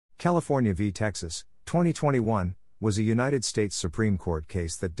California v. Texas, 2021, was a United States Supreme Court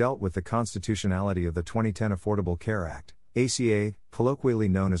case that dealt with the constitutionality of the 2010 Affordable Care Act, ACA, colloquially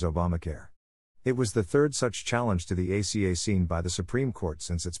known as Obamacare. It was the third such challenge to the ACA seen by the Supreme Court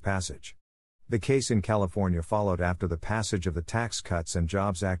since its passage. The case in California followed after the passage of the Tax Cuts and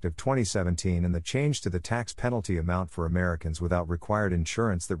Jobs Act of 2017 and the change to the tax penalty amount for Americans without required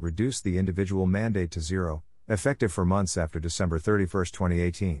insurance that reduced the individual mandate to zero, effective for months after December 31,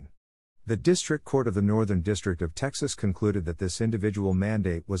 2018. The District Court of the Northern District of Texas concluded that this individual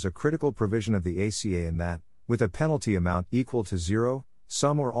mandate was a critical provision of the ACA and that, with a penalty amount equal to zero,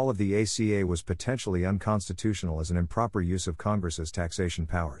 some or all of the ACA was potentially unconstitutional as an improper use of Congress's taxation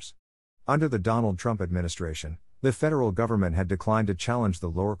powers. Under the Donald Trump administration, the federal government had declined to challenge the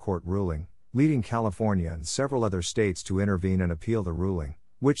lower court ruling, leading California and several other states to intervene and appeal the ruling,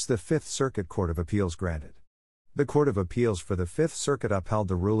 which the Fifth Circuit Court of Appeals granted. The Court of Appeals for the Fifth Circuit upheld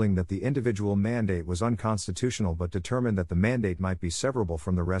the ruling that the individual mandate was unconstitutional but determined that the mandate might be severable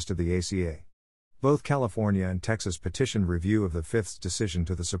from the rest of the ACA. Both California and Texas petitioned review of the Fifth's decision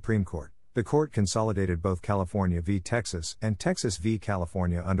to the Supreme Court. The court consolidated both California v. Texas and Texas v.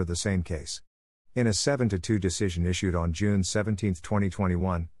 California under the same case. In a 7-2 decision issued on June 17,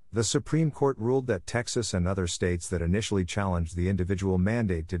 2021, the Supreme Court ruled that Texas and other states that initially challenged the individual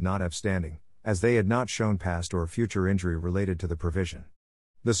mandate did not have standing, as they had not shown past or future injury related to the provision.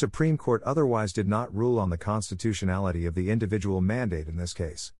 The Supreme Court otherwise did not rule on the constitutionality of the individual mandate in this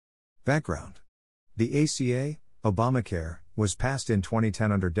case. Background: the ACA, Obamacare, was passed in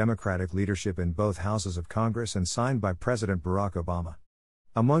 2010 under Democratic leadership in both houses of Congress and signed by President Barack Obama.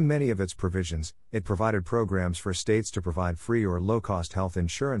 Among many of its provisions, it provided programs for states to provide free or low-cost health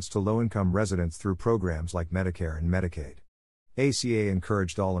insurance to low-income residents through programs like Medicare and Medicaid. ACA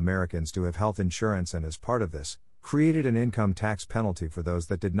encouraged all Americans to have health insurance and as part of this, created an income tax penalty for those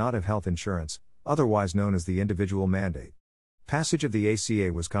that did not have health insurance, otherwise known as the individual mandate. Passage of the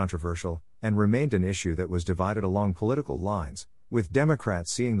ACA was controversial, and remained an issue that was divided along political lines, with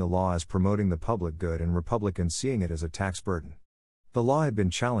Democrats seeing the law as promoting the public good and Republicans seeing it as a tax burden. The law had been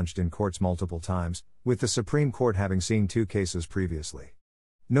challenged in courts multiple times, with the Supreme Court having seen 2 cases previously.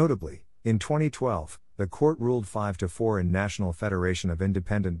 Notably, in 2012, the court ruled 5-4 in National Federation of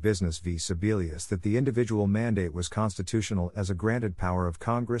Independent Business v. Sebelius that the individual mandate was constitutional as a granted power of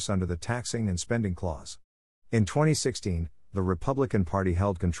Congress under the Taxing and Spending Clause. In 2016, the Republican Party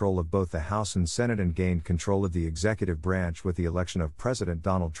held control of both the House and Senate and gained control of the executive branch with the election of President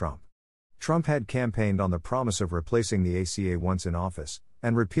Donald Trump. Trump had campaigned on the promise of replacing the ACA once in office,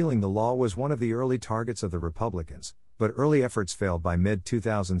 and repealing the law was one of the early targets of the Republicans, but early efforts failed by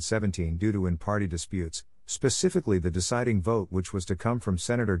mid-2017 due to in-party disputes. Specifically, the deciding vote, which was to come from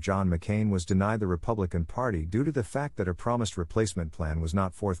Senator John McCain, was denied the Republican Party due to the fact that a promised replacement plan was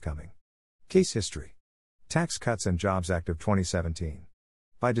not forthcoming. Case history: Tax Cuts and Jobs Act of 2017.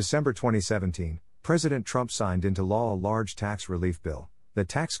 By December 2017, President Trump signed into law a large tax relief bill, the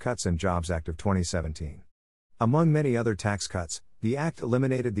Tax Cuts and Jobs Act of 2017. Among many other tax cuts, the act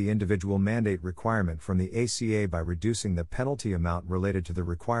eliminated the individual mandate requirement from the ACA by reducing the penalty amount related to the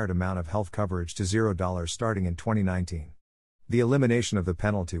required amount of health coverage to $0 starting in 2019. The elimination of the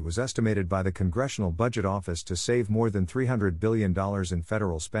penalty was estimated by the Congressional Budget Office to save more than $300 billion in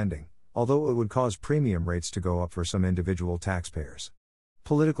federal spending, although it would cause premium rates to go up for some individual taxpayers.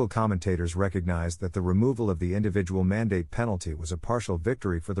 Political commentators recognized that the removal of the individual mandate penalty was a partial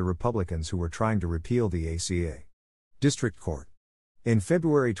victory for the Republicans who were trying to repeal the ACA. District Court. In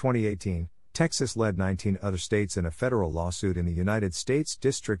February 2018, Texas led 19 other states in a federal lawsuit in the United States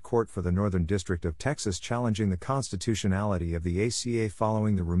District Court for the Northern District of Texas challenging the constitutionality of the ACA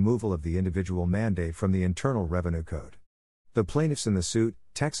following the removal of the individual mandate from the Internal Revenue Code. The plaintiffs in the suit,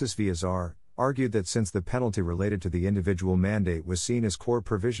 Texas v. Azar, argued that since the penalty related to the individual mandate was seen as core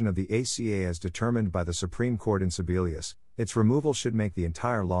provision of the ACA as determined by the Supreme Court in Sebelius, its removal should make the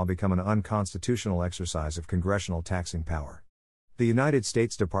entire law become an unconstitutional exercise of congressional taxing power. The United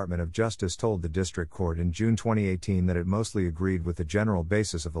States Department of Justice told the District Court in June 2018 that it mostly agreed with the general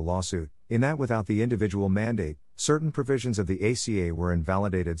basis of the lawsuit, in that without the individual mandate, certain provisions of the ACA were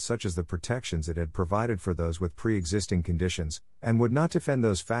invalidated, such as the protections it had provided for those with pre-existing conditions, and would not defend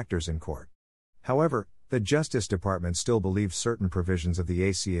those factors in court. However, the Justice Department still believed certain provisions of the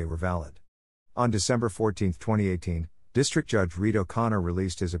ACA were valid. On December 14, 2018, District Judge Reed O'Connor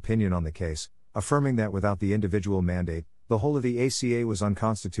released his opinion on the case, affirming that without the individual mandate, the whole of the ACA was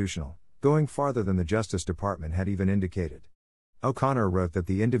unconstitutional, going farther than the Justice Department had even indicated. O'Connor wrote that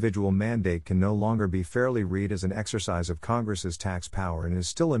the individual mandate can no longer be fairly read as an exercise of Congress's tax power and is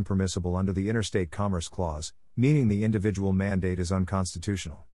still impermissible under the Interstate Commerce Clause, meaning the individual mandate is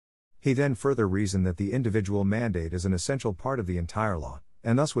unconstitutional. He then further reasoned that the individual mandate is an essential part of the entire law,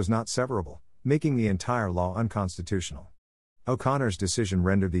 and thus was not severable, making the entire law unconstitutional. O'Connor's decision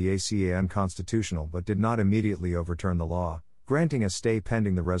rendered the ACA unconstitutional but did not immediately overturn the law, granting a stay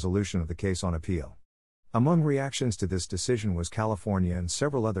pending the resolution of the case on appeal. Among reactions to this decision was California and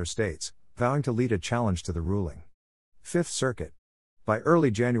several other states, vowing to lead a challenge to the ruling. Fifth Circuit. By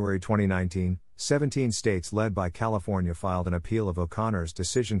early January 2019, 17 states led by California filed an appeal of O'Connor's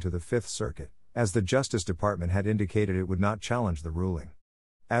decision to the Fifth Circuit, as the Justice Department had indicated it would not challenge the ruling.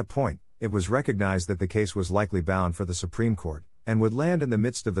 At point, it was recognized that the case was likely bound for the Supreme Court, and would land in the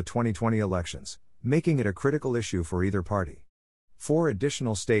midst of the 2020 elections, making it a critical issue for either party. 4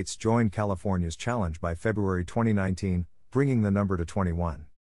 additional states joined California's challenge by February 2019, bringing the number to 21.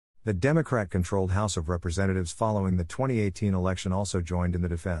 The Democrat-controlled House of Representatives following the 2018 election also joined in the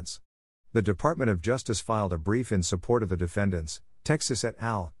defense. The Department of Justice filed a brief in support of the defendants, Texas et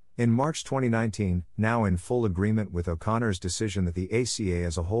al., in March 2019, now in full agreement with O'Connor's decision that the ACA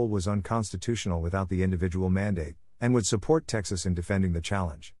as a whole was unconstitutional without the individual mandate, and would support Texas in defending the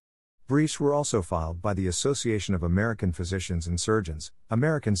challenge. Briefs were also filed by the Association of American Physicians and Surgeons,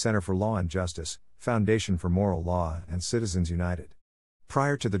 American Center for Law and Justice, Foundation for Moral Law, and Citizens United.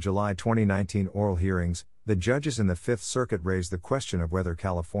 Prior to the July 2019 oral hearings, the judges in the Fifth Circuit raised the question of whether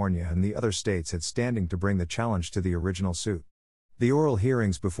California and the other states had standing to bring the challenge to the original suit. The oral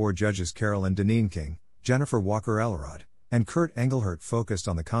hearings before Judges Carolyn Deneen King, Jennifer Walker Elrod, and Kurt Engelhardt focused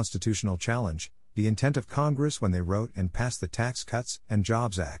on the constitutional challenge, the intent of Congress when they wrote and passed the Tax Cuts and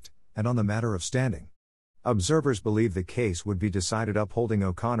Jobs Act, and on the matter of standing. Observers believe the case would be decided upholding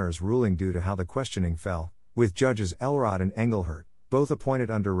O'Connor's ruling due to how the questioning fell, with Judges Elrod and Engelhardt, both appointed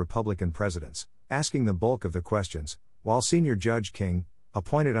under Republican presidents, asking the bulk of the questions, while Senior Judge King,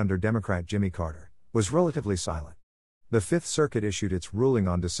 appointed under Democrat Jimmy Carter, was relatively silent. The Fifth Circuit issued its ruling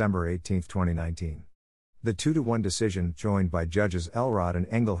on December 18, 2019. The 2-1 decision, joined by Judges Elrod and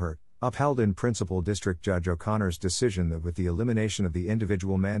Engelhardt, upheld in principle District Judge O'Connor's decision that with the elimination of the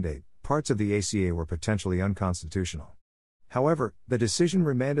individual mandate, parts of the ACA were potentially unconstitutional. However, the decision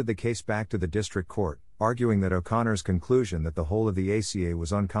remanded the case back to the district court, arguing that O'Connor's conclusion that the whole of the ACA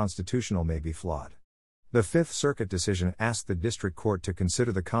was unconstitutional may be flawed. The Fifth Circuit decision asked the district court to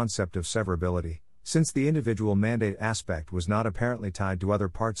consider the concept of severability, since the individual mandate aspect was not apparently tied to other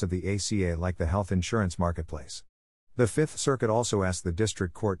parts of the ACA like the health insurance marketplace. The Fifth Circuit also asked the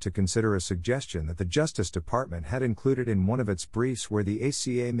district court to consider a suggestion that the Justice Department had included in one of its briefs where the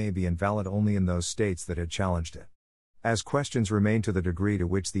ACA may be invalid only in those states that had challenged it. As questions remained to the degree to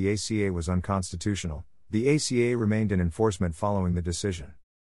which the ACA was unconstitutional, the ACA remained in enforcement following the decision.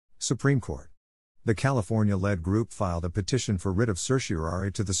 Supreme Court. The California-led group filed a petition for writ of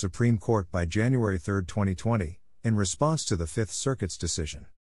certiorari to the Supreme Court by January 3, 2020, in response to the Fifth Circuit's decision.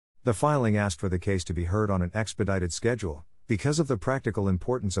 The filing asked for the case to be heard on an expedited schedule, because of the practical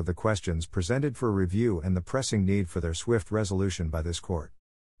importance of the questions presented for review and the pressing need for their swift resolution by this court.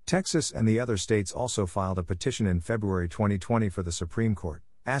 Texas and the other states also filed a petition in February 2020 for the Supreme Court,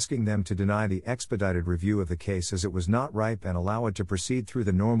 asking them to deny the expedited review of the case as it was not ripe and allow it to proceed through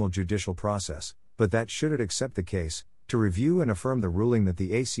the normal judicial process, but that should it accept the case, to review and affirm the ruling that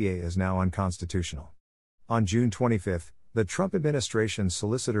the ACA is now unconstitutional. On June 25, the Trump administration's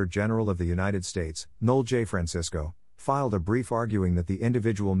Solicitor General of the United States, Noel J. Francisco, filed a brief arguing that the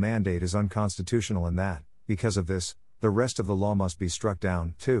individual mandate is unconstitutional and that, because of this, the rest of the law must be struck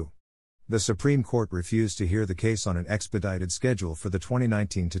down, too. The Supreme Court refused to hear the case on an expedited schedule for the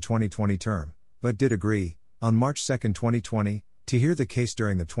 2019 to 2020 term, but did agree, on March 2, 2020, to hear the case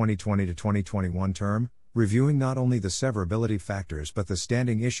during the 2020 to 2021 term, reviewing not only the severability factors but the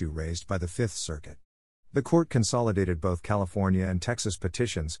standing issue raised by the Fifth Circuit. The court consolidated both California and Texas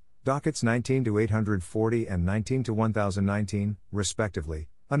petitions, dockets 19-840 and 19-1019, respectively,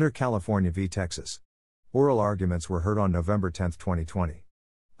 under California v. Texas. Oral arguments were heard on November 10, 2020.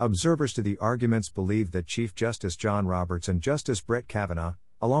 Observers to the arguments believed that Chief Justice John Roberts and Justice Brett Kavanaugh,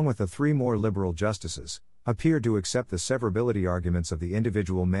 along with the 3 more liberal justices, appeared to accept the severability arguments of the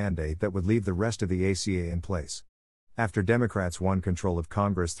individual mandate that would leave the rest of the ACA in place. After Democrats won control of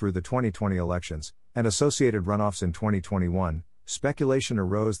Congress through the 2020 elections, and associated runoffs in 2021, speculation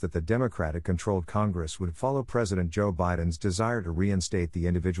arose that the Democratic-controlled Congress would follow President Joe Biden's desire to reinstate the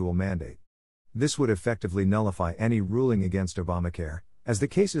individual mandate. This would effectively nullify any ruling against Obamacare, as the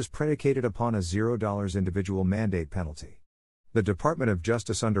case is predicated upon a $0 individual mandate penalty. The Department of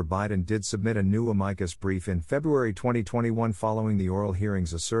Justice under Biden did submit a new amicus brief in February 2021 following the oral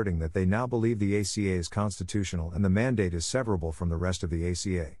hearings asserting that they now believe the ACA is constitutional and the mandate is severable from the rest of the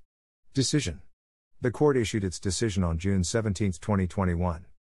ACA. Decision. The court issued its decision on June 17, 2021.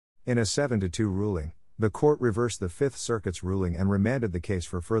 In a 7-2 ruling, the court reversed the Fifth Circuit's ruling and remanded the case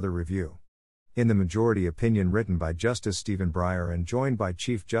for further review. In the majority opinion written by Justice Stephen Breyer and joined by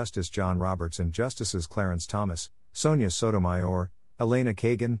Chief Justice John Roberts and Justices Clarence Thomas, Sonia Sotomayor, Elena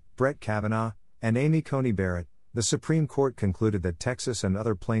Kagan, Brett Kavanaugh, and Amy Coney Barrett, the Supreme Court concluded that Texas and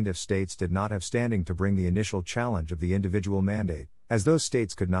other plaintiff states did not have standing to bring the initial challenge of the individual mandate, as those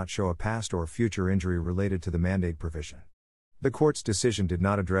states could not show a past or future injury related to the mandate provision. The court's decision did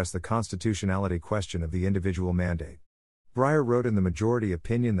not address the constitutionality question of the individual mandate. Breyer wrote in the majority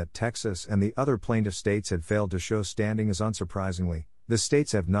opinion that Texas and the other plaintiff states had failed to show standing as unsurprisingly, the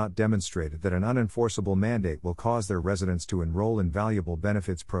states have not demonstrated that an unenforceable mandate will cause their residents to enroll in valuable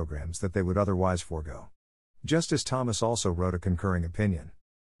benefits programs that they would otherwise forego. Justice Thomas also wrote a concurring opinion.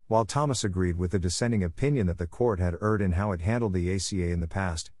 While Thomas agreed with the dissenting opinion that the court had erred in how it handled the ACA in the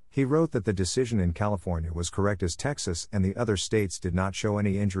past, he wrote that the decision in California was correct as Texas and the other states did not show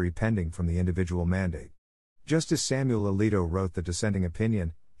any injury pending from the individual mandate. Justice Samuel Alito wrote the dissenting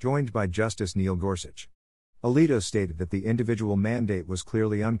opinion, joined by Justice Neil Gorsuch. Alito stated that the individual mandate was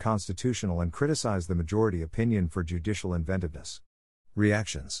clearly unconstitutional and criticized the majority opinion for judicial inventiveness.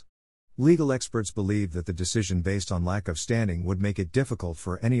 Reactions. Legal experts believed that the decision based on lack of standing would make it difficult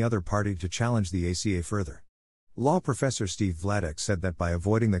for any other party to challenge the ACA further. Law professor Steve Vladeck said that by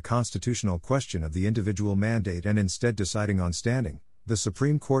avoiding the constitutional question of the individual mandate and instead deciding on standing, the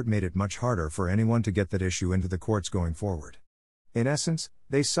Supreme Court made it much harder for anyone to get that issue into the courts going forward. In essence,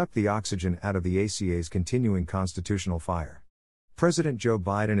 they sucked the oxygen out of the ACA's continuing constitutional fire. President Joe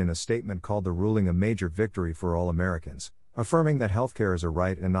Biden in a statement called the ruling a major victory for all Americans, affirming that healthcare is a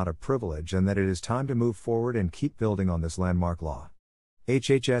right and not a privilege and that it is time to move forward and keep building on this landmark law.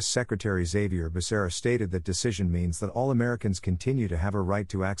 HHS Secretary Xavier Becerra stated that decision means that all Americans continue to have a right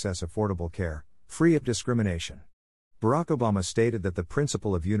to access affordable care, free of discrimination. Barack Obama stated that the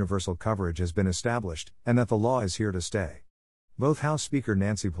principle of universal coverage has been established, and that the law is here to stay. Both House Speaker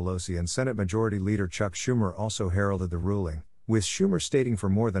Nancy Pelosi and Senate Majority Leader Chuck Schumer also heralded the ruling, with Schumer stating for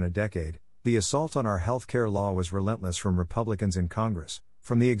more than a decade, the assault on our health care law was relentless from Republicans in Congress,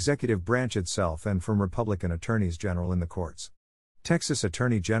 from the executive branch itself and from Republican attorneys general in the courts. Texas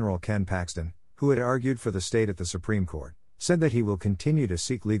Attorney General Ken Paxton, who had argued for the state at the Supreme Court, said that he will continue to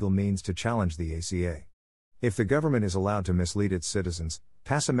seek legal means to challenge the ACA. If the government is allowed to mislead its citizens,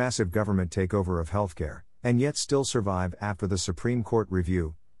 pass a massive government takeover of healthcare, and yet still survive after the Supreme Court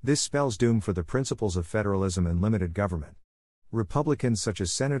review, this spells doom for the principles of federalism and limited government. Republicans such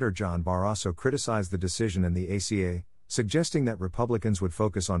as Senator John Barrasso criticized the decision in the ACA, suggesting that Republicans would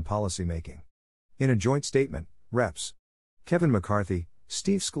focus on policymaking. In a joint statement, Reps. Kevin McCarthy,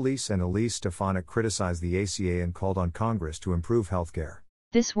 Steve Scalise and Elise Stefanik criticized the ACA and called on Congress to improve healthcare.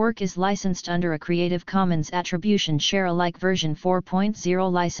 This work is licensed under a Creative Commons Attribution Share Alike version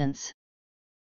 4.0 license.